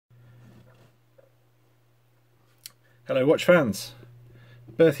Hello watch fans,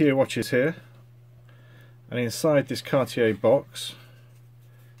 Berthier watches here, and inside this Cartier box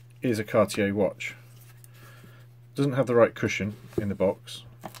is a Cartier watch. Doesn't have the right cushion in the box,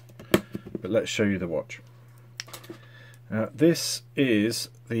 but let's show you the watch. This is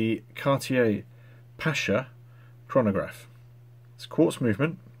the Cartier Pasha Chronograph. It's quartz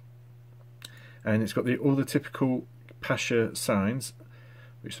movement, and it's got all the typical Pasha signs,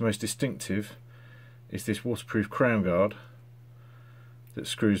 which the most distinctive is this waterproof crown guard that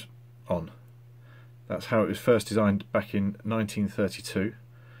screws on. That's how it was first designed back in 1932.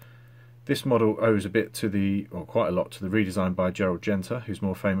 This model owes a bit to the, or quite a lot, to the redesign by Gerald Genter, who's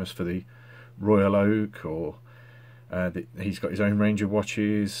more famous for the Royal Oak, or he's got his own range of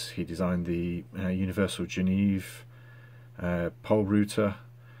watches. He designed the Universal Geneve, Pole Router,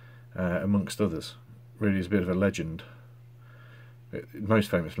 amongst others. Really is a bit of a legend.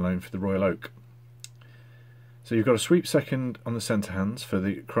 Most famous known for the Royal Oak. So you've got a sweep second on the centre hands for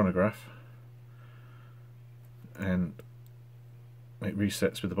the chronograph, and it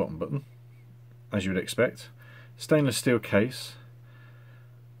resets with the bottom button, as you would expect. Stainless steel case.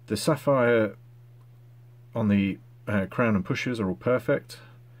 The sapphire on the crown and pushers are all perfect.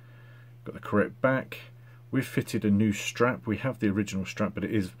 Got the correct back. We've fitted a new strap. We have the original strap, but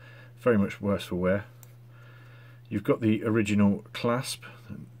it is very much worse for wear. You've got the original clasp,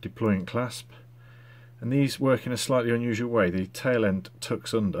 deploying clasp, and these work in a slightly unusual way. The tail end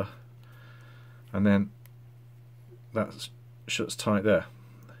tucks under, and then that shuts tight there.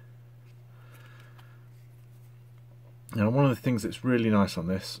 Now, one of the things that's really nice on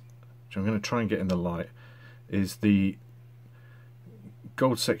this, which I'm going to try and get in the light, is the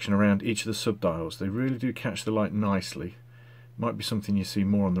gold section around each of the subdials. They really do catch the light nicely. Might be something you see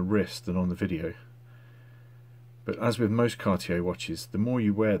more on the wrist than on the video. But as with most Cartier watches, the more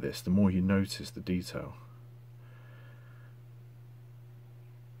you wear this, the more you notice the detail.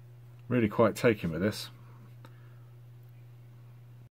 Really quite taken with this.